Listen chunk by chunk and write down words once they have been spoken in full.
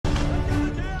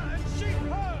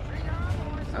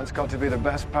That's got to be the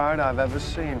best pirate I've ever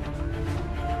seen.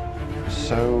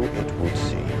 So it would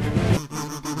seem.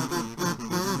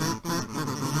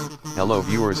 Hello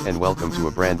viewers and welcome to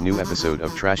a brand new episode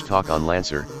of Trash Talk on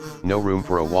Lancer, No Room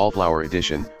for a Wallflower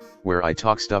edition, where I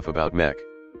talk stuff about mech.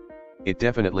 It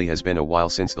definitely has been a while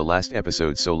since the last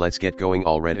episode, so let's get going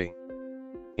already.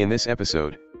 In this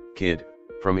episode, Kidd,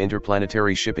 from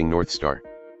Interplanetary Shipping Northstar.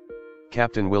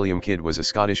 Captain William Kidd was a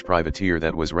Scottish privateer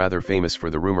that was rather famous for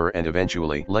the rumor and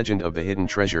eventually legend of the hidden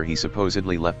treasure he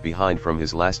supposedly left behind from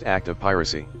his last act of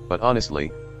piracy. But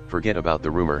honestly, forget about the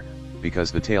rumor,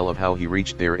 because the tale of how he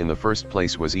reached there in the first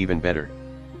place was even better.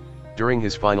 During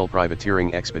his final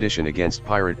privateering expedition against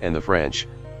Pirate and the French,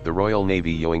 the Royal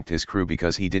Navy yoinked his crew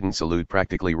because he didn't salute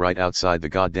practically right outside the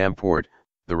goddamn port.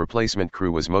 The replacement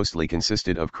crew was mostly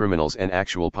consisted of criminals and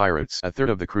actual pirates. A third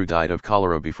of the crew died of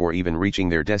cholera before even reaching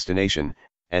their destination,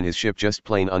 and his ship just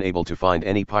plain unable to find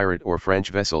any pirate or French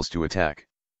vessels to attack.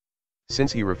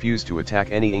 Since he refused to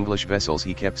attack any English vessels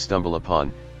he kept stumble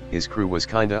upon, his crew was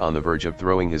kinda on the verge of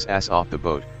throwing his ass off the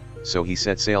boat, so he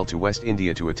set sail to West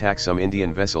India to attack some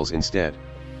Indian vessels instead.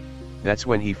 That's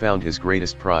when he found his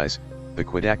greatest prize, the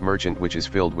Quebec merchant, which is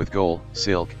filled with gold,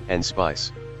 silk, and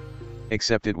spice.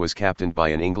 Except it was captained by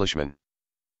an Englishman.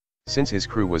 Since his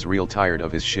crew was real tired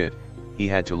of his shit, he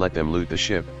had to let them loot the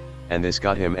ship, and this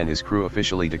got him and his crew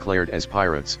officially declared as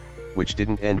pirates, which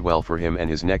didn't end well for him and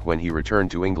his neck when he returned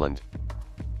to England.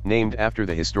 Named after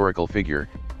the historical figure,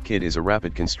 Kidd is a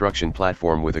rapid construction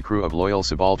platform with a crew of loyal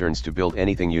subalterns to build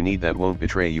anything you need that won't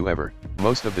betray you ever,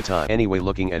 most of the time. Anyway,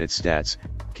 looking at its stats,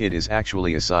 Kidd is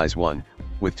actually a size 1,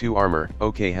 with 2 armor,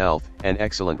 okay health, and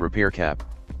excellent repair cap.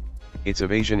 Its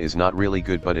evasion is not really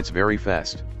good, but it's very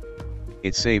fast.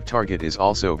 Its save target is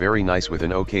also very nice with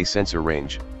an okay sensor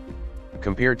range.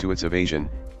 Compared to its evasion,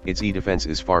 its E-defense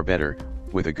is far better,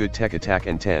 with a good tech attack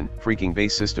and 10 freaking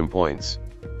base system points.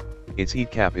 Its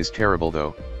heat cap is terrible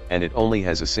though, and it only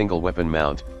has a single weapon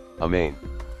mount, a main.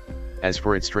 As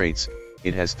for its traits,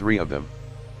 it has 3 of them.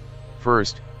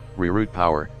 First, reroute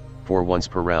power. For once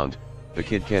per round, the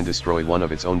Kidd can destroy one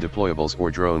of its own deployables or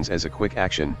drones as a quick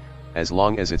action, as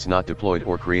long as it's not deployed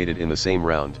or created in the same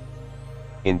round.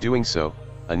 In doing so,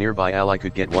 a nearby ally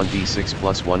could get 1d6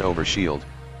 plus 1 over shield,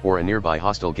 or a nearby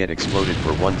hostile get exploded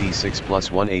for 1d6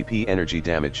 plus 1 AP energy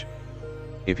damage.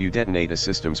 If you detonate a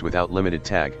systems without limited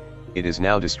tag, it is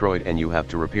now destroyed and you have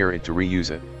to repair it to reuse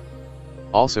it.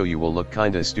 Also, you will look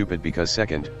kinda stupid because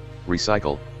second,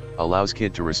 recycle, allows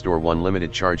Kidd to restore 1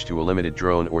 limited charge to a limited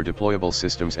drone or deployable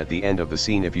systems at the end of the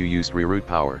scene if you used reroute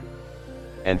power.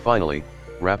 And finally,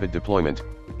 rapid deployment.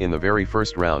 In the very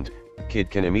first round, Kidd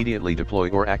can immediately deploy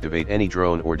or activate any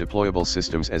drone or deployable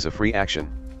systems as a free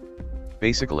action.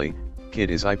 Basically, Kidd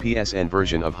is IPSN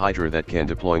version of Hydra that can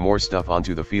deploy more stuff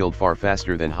onto the field far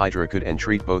faster than Hydra could and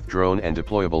treat both drone and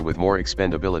deployable with more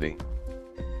expendability.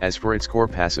 As for its core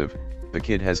passive, the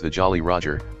Kidd has the Jolly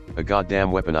Roger, a goddamn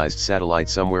weaponized satellite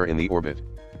somewhere in the orbit.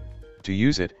 To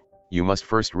use it, you must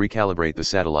first recalibrate the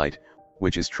satellite,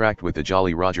 which is tracked with the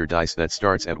Jolly Roger dice that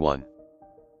starts at 1.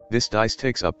 This dice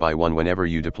ticks up by 1 whenever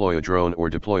you deploy a drone or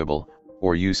deployable,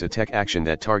 or use a tech action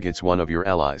that targets one of your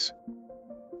allies.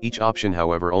 Each option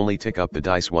however only tick up the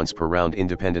dice once per round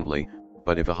independently,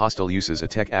 but if a hostile uses a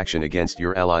tech action against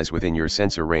your allies within your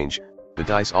sensor range, the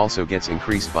dice also gets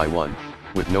increased by 1,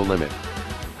 with no limit.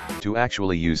 To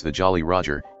actually use the Jolly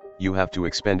Roger, you have to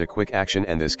expend a quick action,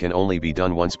 and this can only be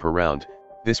done once per round.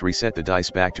 This reset the dice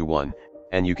back to 1,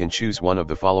 and you can choose one of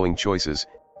the following choices,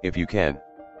 if you can.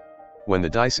 When the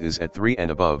dice is at 3 and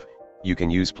above, you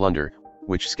can use Plunder,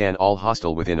 which scan all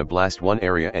hostile within a Blast 1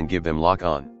 area and give them lock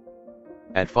on.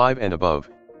 At 5 and above,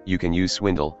 you can use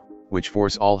Swindle, which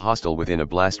force all hostile within a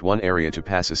Blast 1 area to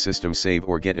pass a system save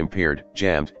or get impaired,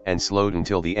 jammed, and slowed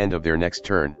until the end of their next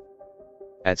turn.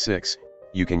 At 6,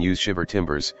 you can use Shiver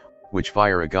Timbers, which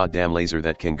fire a goddamn laser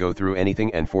that can go through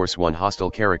anything and force one hostile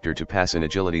character to pass an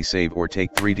agility save or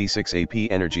take 3d6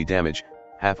 AP energy damage,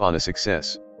 half on a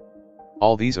success.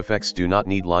 All these effects do not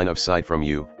need line of sight from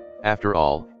you. After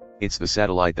all, it's the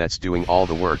satellite that's doing all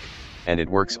the work, and it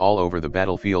works all over the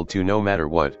battlefield too, no matter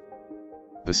what.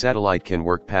 The satellite can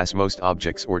work past most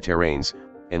objects or terrains,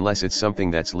 unless it's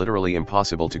something that's literally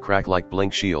impossible to crack like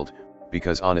Blink Shield,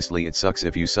 because honestly it sucks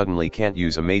if you suddenly can't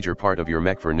use a major part of your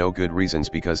mech for no good reasons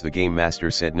because the game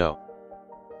master said no.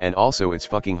 And also it's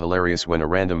fucking hilarious when a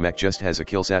random mech just has a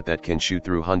killsat that can shoot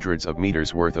through hundreds of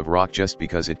meters worth of rock just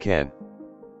because it can.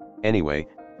 Anyway,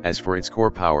 as for its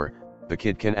core power, the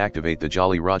Kidd can activate the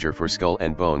Jolly Roger for Skull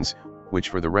and Bones, which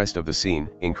for the rest of the scene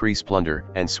increase Plunder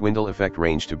and Swindle effect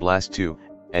range to Blast 2,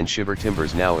 and Shiver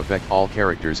Timbers now affect all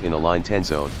characters in a line 10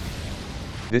 zone.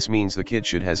 This means the kid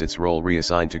should has its role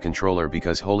reassigned to controller,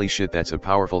 because holy shit, that's a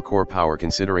powerful core power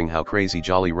considering how crazy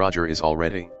Jolly Roger is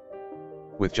already.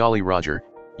 With Jolly Roger,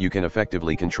 you can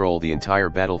effectively control the entire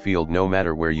battlefield no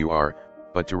matter where you are,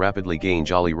 but to rapidly gain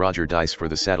Jolly Roger dice for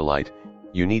the satellite,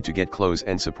 you need to get close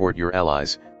and support your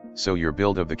allies, so your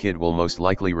build of the kid will most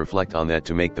likely reflect on that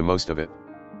to make the most of it.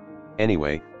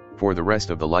 Anyway, for the rest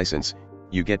of the license,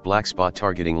 you get Black Spot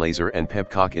Targeting Laser and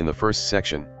Pepcock in the first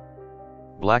section.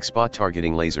 Black Spot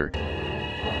Targeting Laser.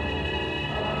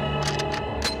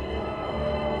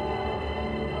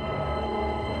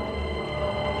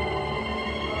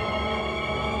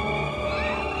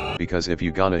 Because if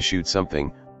you gonna shoot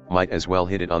something, might as well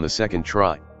hit it on the second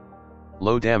try.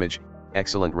 Low damage,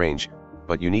 excellent range,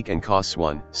 but unique and costs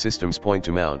 1 systems point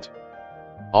to mount.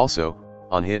 Also,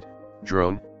 on hit,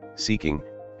 drone, seeking,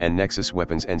 and nexus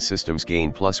weapons and systems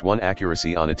gain +1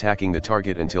 accuracy on attacking the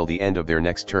target until the end of their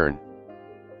next turn.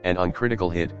 And on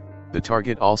critical hit, the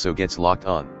target also gets locked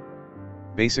on.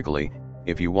 Basically,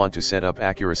 if you want to set up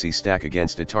accuracy stack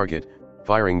against a target,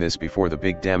 firing this before the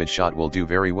big damage shot will do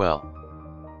very well.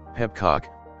 Pepcock,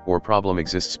 or Problem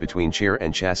Exists Between Chair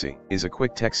and Chassis, is a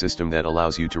quick tech system that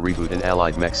allows you to reboot an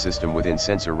allied mech system within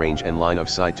sensor range and line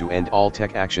of sight to end all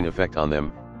tech action effect on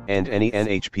them, and any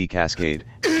NHP cascade,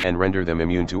 and render them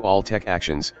immune to all tech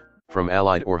actions, from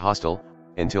allied or hostile,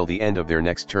 until the end of their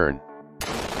next turn.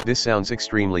 This sounds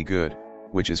extremely good,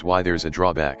 which is why there's a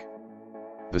drawback.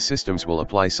 The systems will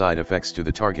apply side effects to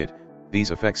the target.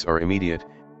 These effects are immediate,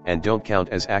 and don't count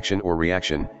as action or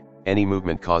reaction. Any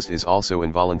movement caused is also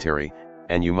involuntary,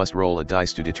 and you must roll a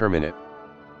dice to determine it.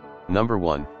 Number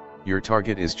 1, your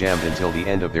target is jammed until the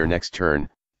end of their next turn.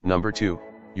 Number 2,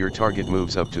 your target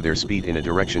moves up to their speed in a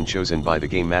direction chosen by the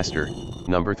game master.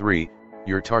 Number 3,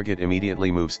 your target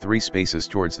immediately moves 3 spaces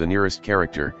towards the nearest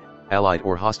character, allied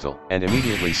or hostile, and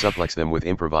immediately suplex them with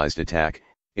improvised attack.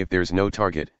 If there's no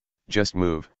target, just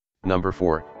move. Number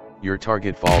 4, your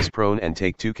target falls prone and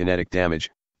take 2 kinetic damage.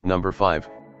 Number 5,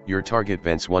 your target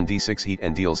vents 1d6 heat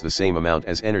and deals the same amount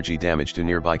as energy damage to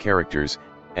nearby characters.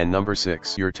 And number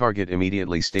 6, your target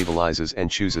immediately stabilizes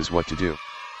and chooses what to do.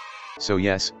 So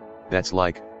yes, that's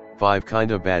like 5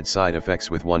 kinda bad side effects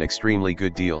with 1 extremely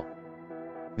good deal.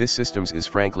 This systems is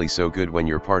frankly so good when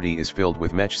your party is filled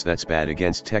with mechs that's bad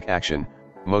against tech action.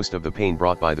 Most of the pain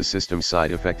brought by the system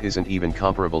side effect isn't even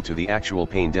comparable to the actual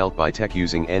pain dealt by tech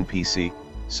using NPC,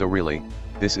 so really,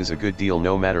 this is a good deal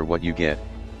no matter what you get,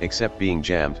 except being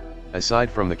jammed. Aside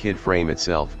from the kid frame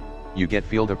itself, you get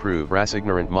field-approved RAS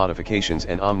ignorant modifications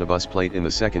and omnibus plate in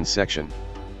the second section.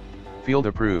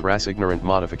 Field-approved RAS ignorant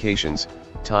modifications,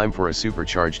 time for a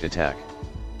supercharged attack.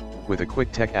 With a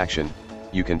quick tech action,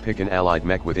 you can pick an allied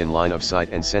mech within line of sight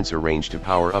and sensor range to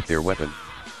power up their weapon.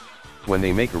 When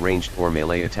they make a ranged or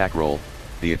melee attack roll,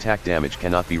 the attack damage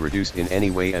cannot be reduced in any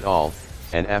way at all,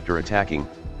 and after attacking,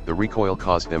 the recoil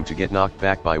caused them to get knocked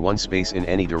back by 1 space in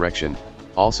any direction.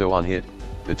 Also on hit,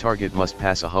 the target must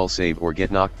pass a hull save or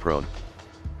get knocked prone.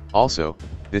 Also,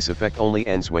 this effect only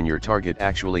ends when your target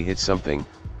actually hits something,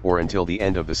 or until the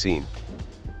end of the scene.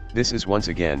 This is once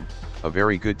again, a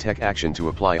very good tech action to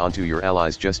apply onto your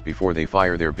allies just before they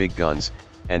fire their big guns,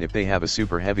 and if they have a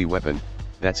super heavy weapon,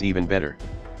 that's even better.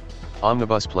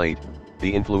 Omnibus Plate,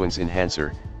 the influence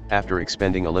enhancer. After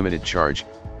expending a limited charge,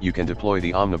 you can deploy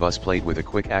the Omnibus Plate with a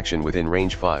quick action within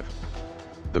range 5.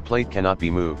 The plate cannot be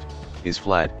moved, is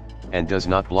flat, and does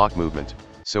not block movement,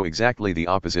 so exactly the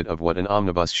opposite of what an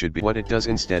omnibus should be. What it does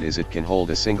instead is it can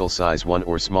hold a single size 1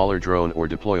 or smaller drone or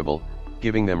deployable,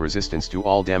 giving them resistance to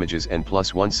all damages and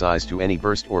 +1 size to any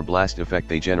burst or blast effect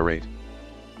they generate.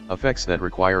 Effects that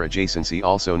require adjacency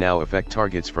also now affect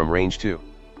targets from range 2.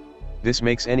 This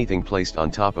makes anything placed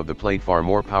on top of the plate far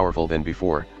more powerful than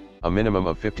before, a minimum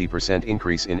of 50%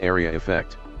 increase in area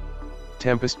effect.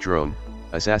 Tempest Drone,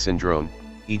 Assassin Drone,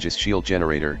 Aegis Shield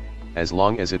Generator. As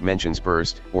long as it mentions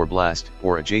burst, or blast,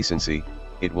 or adjacency,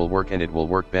 it will work, and it will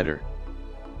work better.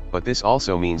 But this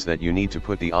also means that you need to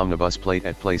put the omnibus plate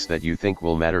at place that you think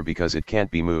will matter because it can't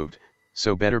be moved,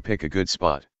 so better pick a good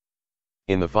spot.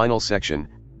 In the final section,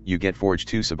 you get Forge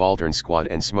 2 Subaltern Squad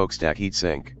and Smokestack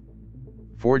Heatsink.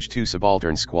 Forge 2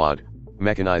 Subaltern Squad,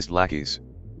 Mechanized Lackeys.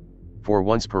 For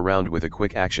once per round with a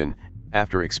quick action,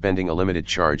 after expending a limited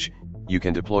charge, you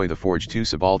can deploy the Forge 2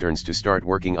 Subalterns to start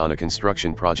working on a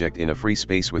construction project in a free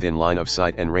space within line of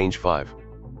sight and range 5.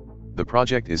 The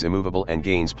project is immovable and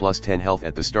gains +10 health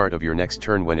at the start of your next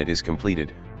turn when it is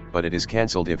completed, but it is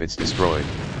cancelled if it's destroyed.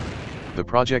 The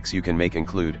projects you can make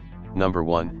include, number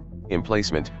 1,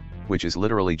 Emplacement, which is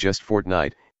literally just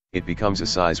Fortnite. It becomes a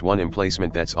size 1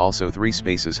 emplacement that's also 3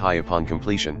 spaces high upon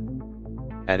completion.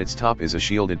 At its top is a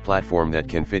shielded platform that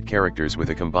can fit characters with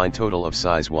a combined total of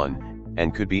size 1,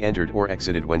 and could be entered or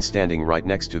exited when standing right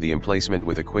next to the emplacement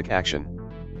with a quick action.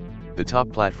 The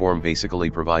top platform basically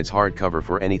provides hard cover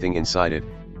for anything inside it,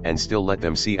 and still let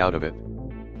them see out of it.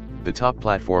 The top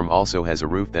platform also has a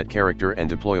roof that character and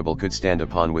deployable could stand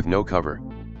upon with no cover.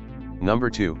 Number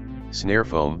 2, Snare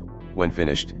Foam. When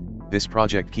finished, this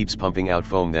project keeps pumping out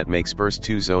foam that makes Burst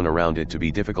 2 zone around it to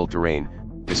be difficult terrain.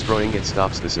 Destroying it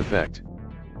stops this effect.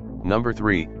 Number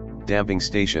 3, Damping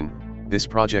Station. This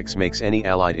project makes any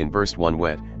allied in Burst 1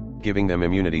 wet, giving them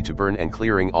immunity to burn and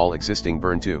clearing all existing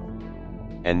burn 2.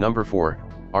 And number 4,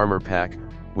 Armor Pack,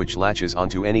 which latches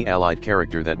onto any allied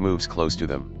character that moves close to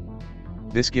them.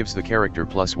 This gives the character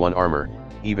 +1 armor,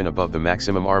 even above the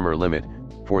maximum armor limit,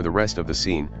 for the rest of the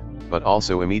scene, but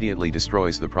also immediately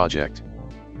destroys the project.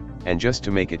 And just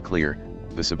to make it clear,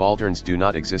 the subalterns do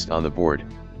not exist on the board,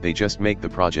 they just make the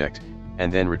project,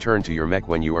 and then return to your mech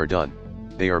when you are done.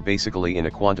 They are basically in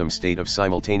a quantum state of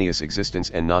simultaneous existence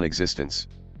and non-existence.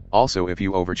 Also, if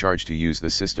you overcharge to use the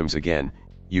systems again,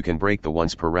 you can break the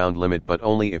once per round limit, but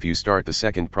only if you start the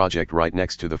second project right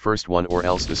next to the first one, or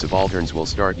else the subalterns will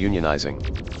start unionizing.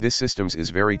 This systems is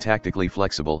very tactically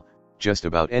flexible, just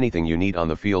about anything you need on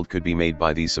the field could be made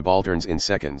by these subalterns in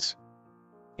seconds.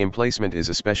 Emplacement is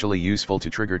especially useful to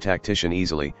trigger tactician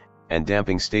easily, and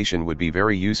Damping Station would be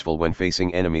very useful when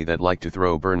facing enemy that like to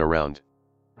throw burn around.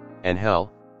 And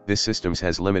hell, this systems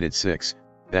has limited 6,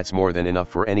 that's more than enough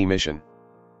for any mission.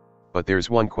 But there's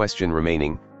one question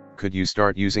remaining: could you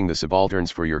start using the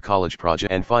subalterns for your college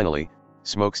project? And finally,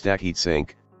 Smokestack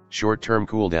Heatsink, short-term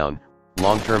cooldown,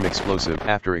 long-term explosive.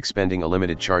 After expending a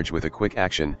limited charge with a quick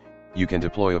action, you can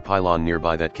deploy a pylon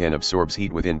nearby that can absorb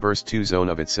heat within Burst 2 zone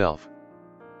of itself.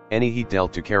 Any heat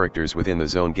dealt to characters within the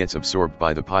zone gets absorbed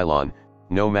by the pylon,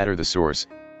 no matter the source,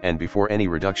 and before any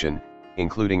reduction,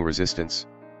 including resistance.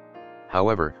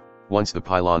 However, once the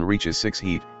pylon reaches 6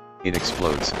 heat, it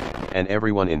explodes, and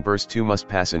everyone in Burst 2 must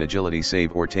pass an agility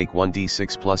save or take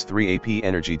 1d6 plus 3 AP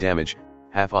energy damage,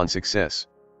 half on success.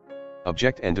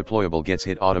 Object and deployable gets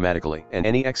hit automatically, and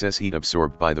any excess heat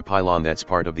absorbed by the pylon that's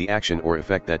part of the action or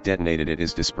effect that detonated it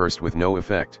is dispersed with no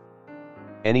effect.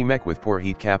 Any mech with poor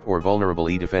heat cap or vulnerable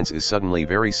E defense is suddenly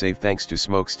very safe thanks to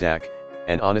Smokestack,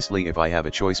 and honestly, if I have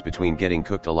a choice between getting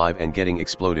cooked alive and getting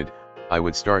exploded, I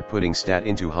would start putting stat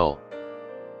into hull.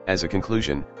 As a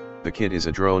conclusion, the kid is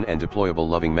a drone and deployable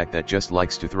loving mech that just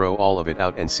likes to throw all of it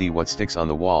out and see what sticks on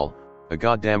the wall, a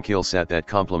goddamn kill stat that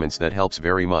complements that helps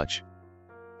very much.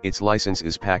 Its license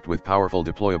is packed with powerful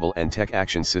deployable and tech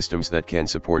action systems that can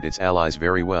support its allies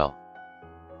very well.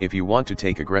 If you want to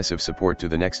take aggressive support to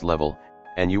the next level,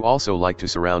 and you also like to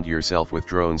surround yourself with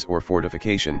drones or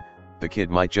fortification, the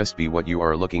kid might just be what you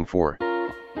are looking for.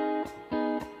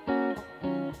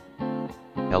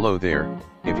 Hello there,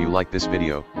 if you like this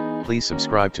video, please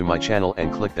subscribe to my channel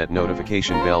and click that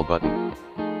notification bell button.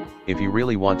 If you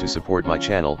really want to support my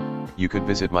channel, you could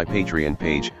visit my Patreon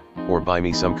page, or buy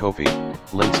me some coffee,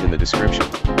 links in the description.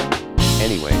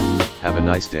 Anyway, have a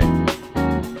nice day.